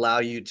gonna allow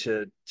you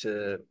to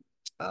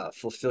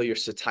fulfill your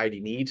satiety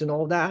needs and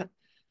all that.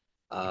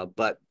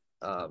 But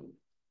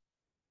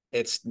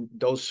it's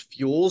those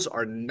fuels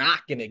are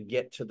not going to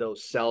get to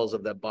those cells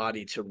of the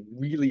body to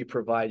really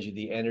provide you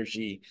the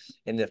energy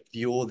and the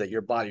fuel that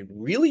your body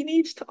really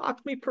needs to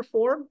optimally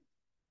perform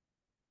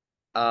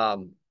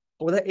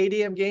for that 8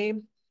 a.m.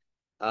 game.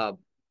 Uh,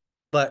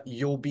 but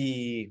you'll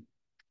be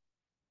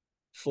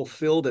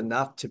fulfilled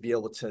enough to be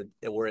able to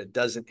where it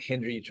doesn't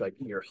hinder you to like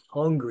you're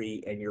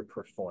hungry and you're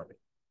performing.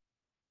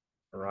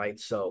 All right.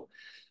 So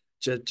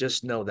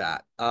just know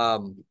that.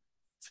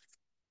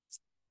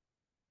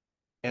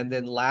 And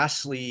then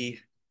lastly,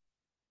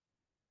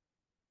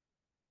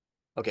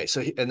 okay,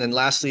 so and then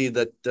lastly,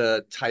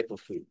 the type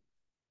of food.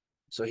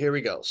 So here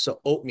we go.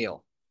 So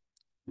oatmeal.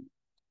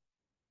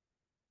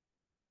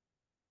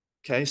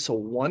 Okay, so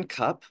 1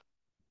 cup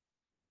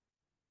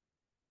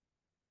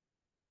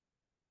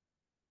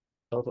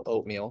of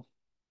oatmeal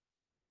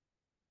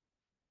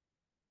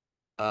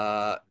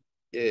uh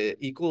it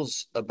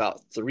equals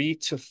about 3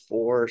 to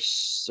 4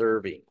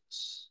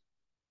 servings.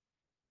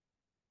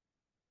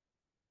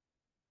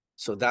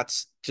 So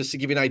that's just to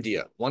give you an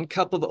idea. 1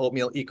 cup of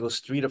oatmeal equals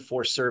 3 to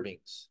 4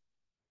 servings.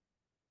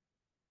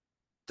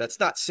 That's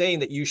not saying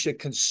that you should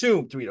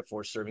consume 3 to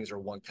 4 servings or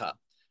 1 cup.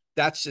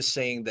 That's just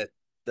saying that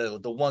the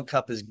 1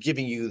 cup is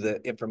giving you the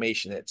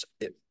information that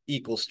it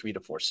equals 3 to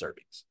 4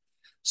 servings.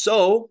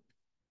 So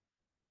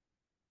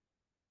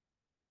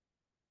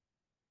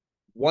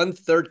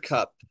 1/3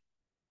 cup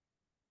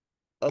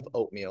of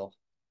oatmeal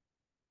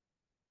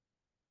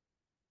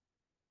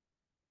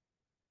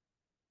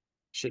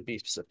should be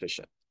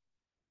sufficient.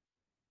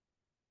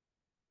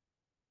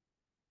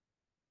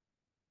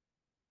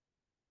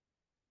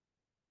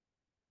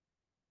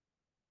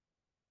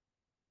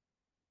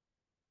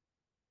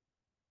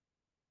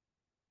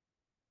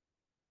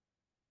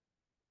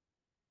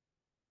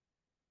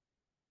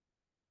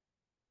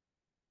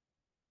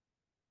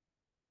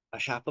 A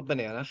half a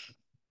banana.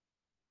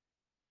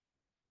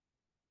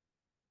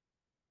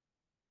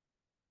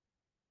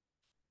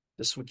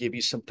 This will give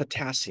you some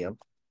potassium.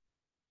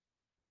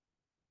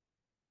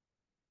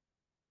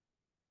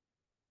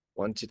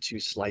 1 to 2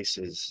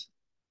 slices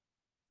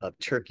of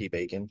turkey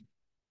bacon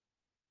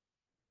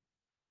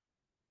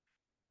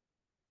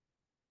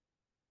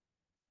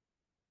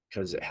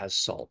because it has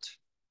salt.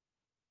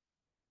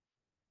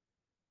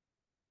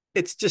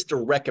 It's just a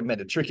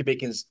recommended. Turkey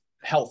bacon's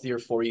healthier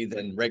for you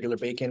than regular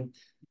bacon.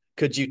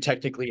 Could you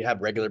technically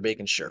have regular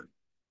bacon? Sure.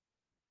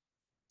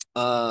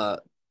 And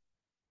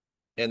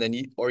then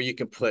you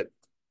can put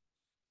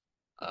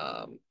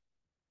um,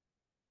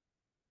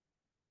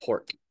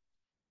 pork.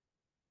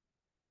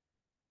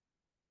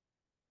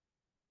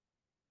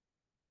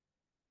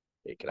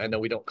 Bacon. I know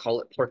we don't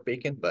call it pork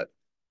bacon, but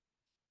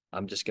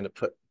I'm just gonna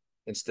put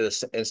instead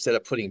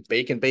of putting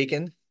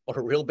bacon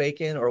or real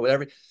bacon or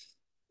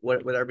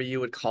whatever you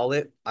would call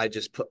it, I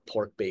just put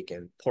pork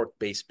bacon,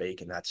 pork-based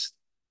bacon. That's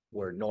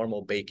where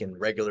normal bacon,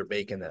 regular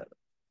bacon that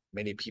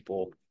many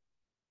people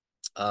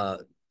uh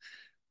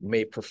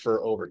may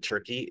prefer over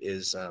turkey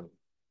is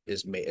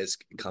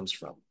comes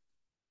from.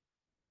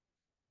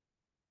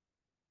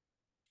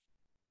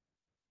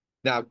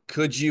 Now,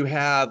 could you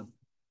have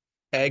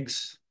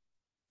eggs?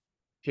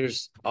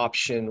 Here's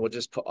option. We'll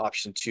just put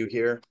option 2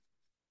 here.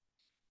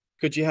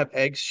 Could you have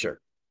eggs? Sure.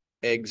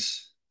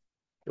 Eggs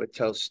with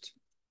toast.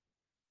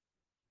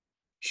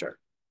 Sure.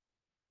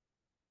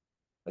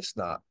 That's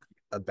not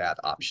a bad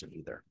option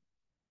either.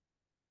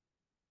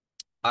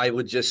 I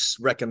would just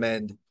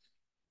recommend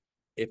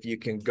if you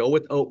can go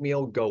with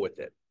oatmeal, go with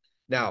it.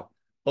 Now,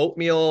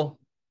 oatmeal,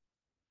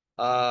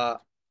 uh,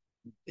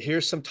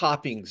 here's some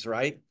toppings,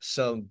 right?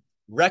 Some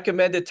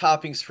recommended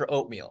toppings for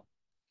oatmeal.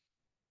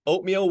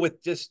 Oatmeal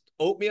with just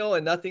oatmeal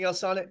and nothing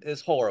else on it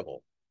is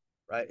horrible,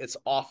 right? It's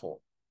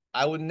awful.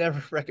 I would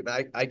never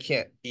recommend. I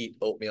can't eat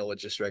oatmeal with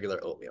just regular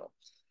oatmeal.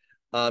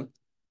 Um,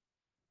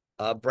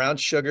 brown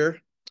sugar.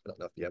 I don't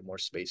know if you have more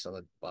space on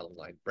the bottom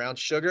line. Brown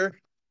sugar,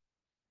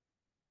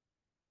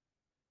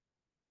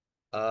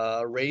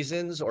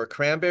 raisins or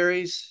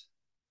cranberries,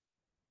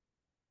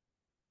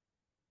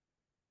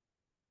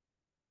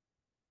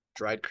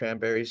 dried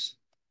cranberries,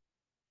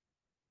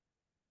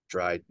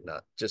 dried,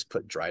 not just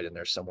put dried in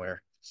there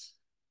somewhere.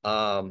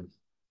 Um,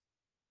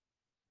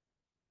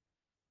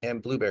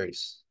 and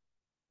blueberries.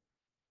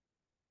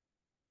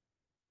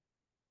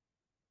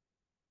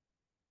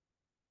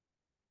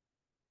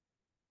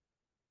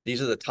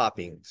 These are the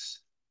toppings.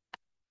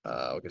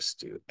 I'll just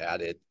do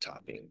added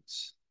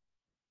toppings.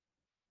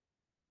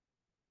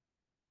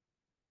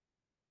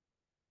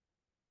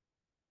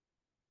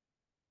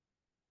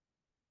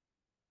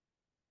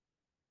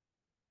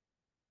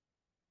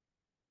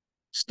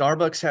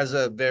 Starbucks has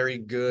a very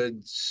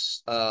good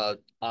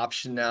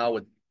option now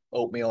with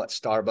oatmeal at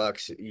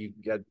Starbucks. You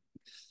get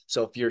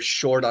so if you're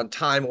short on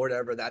time or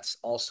whatever, that's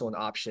also an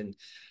option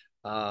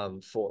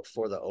for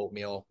the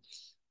oatmeal.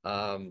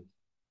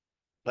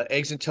 But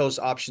eggs and toast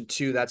option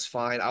 2, that's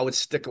fine. I would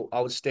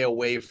stay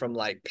away from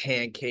like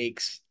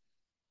pancakes.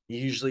 You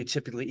usually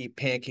typically eat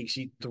pancakes,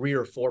 eat 3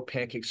 or 4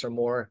 pancakes or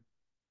more.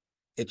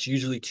 It's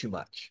usually too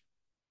much.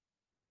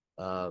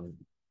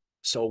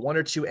 So 1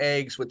 or 2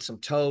 eggs with some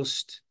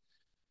toast,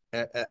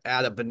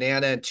 add a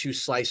banana and 2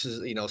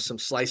 slices, some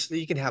slices.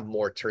 You can have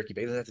more turkey,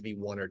 but it doesn't have to be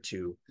 1 or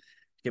 2.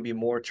 It can be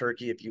more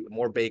turkey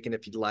more bacon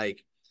if you'd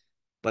like.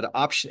 But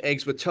option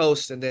eggs with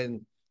toast and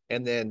then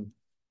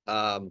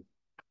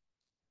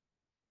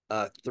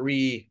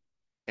 3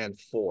 and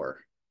 4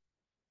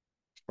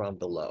 from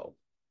below,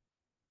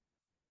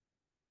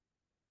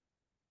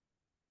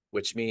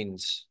 which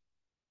means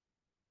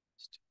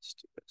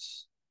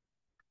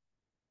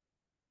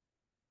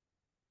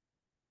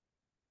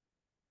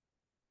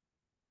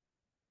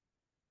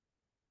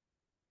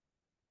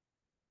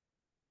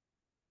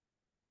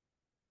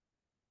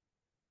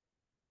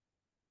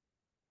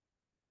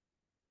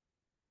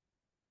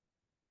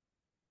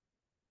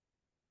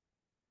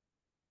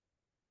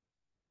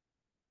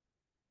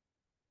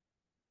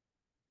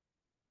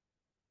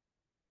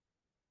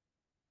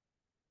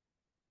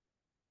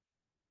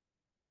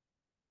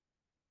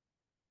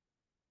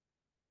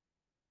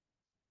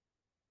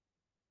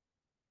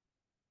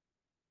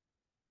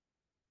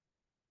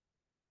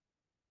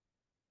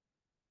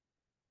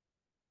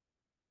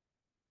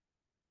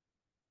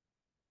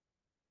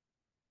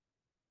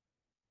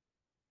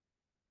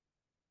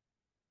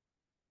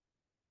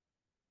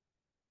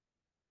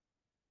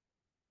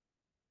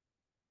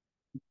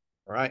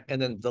all right.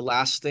 And then the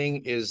last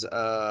thing is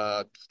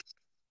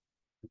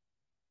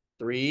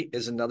 3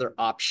 is another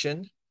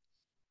option.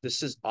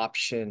 This is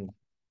option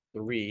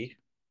 3.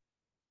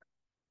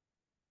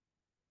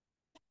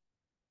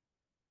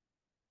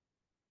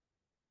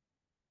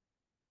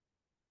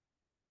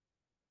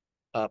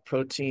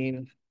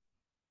 Protein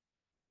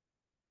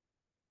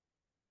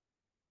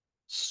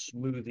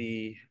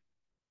smoothie.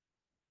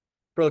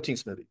 Protein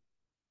smoothie.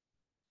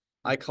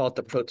 I call it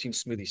the protein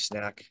smoothie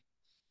snack.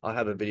 I'll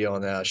have a video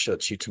on that. I'll show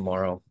it to you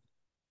tomorrow.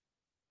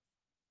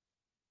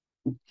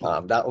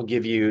 That will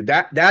give you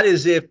that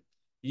is if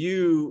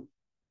you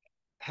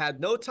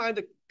had no time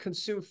to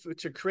consume food,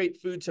 to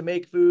create food, to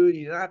make food.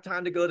 You don't have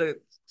time to go to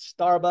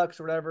Starbucks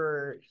or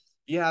whatever.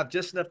 You have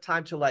just enough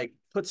time to like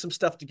put some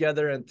stuff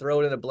together and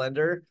throw it in a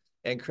blender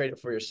and create it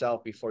for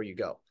yourself before you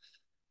go.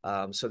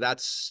 So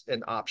that's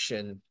an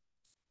option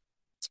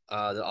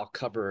that I'll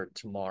cover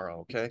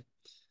tomorrow. Okay.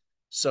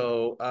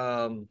 So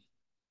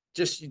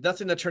just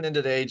nothing to turn in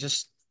today.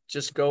 Just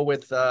go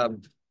with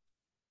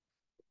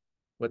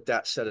with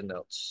that set of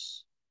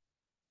notes.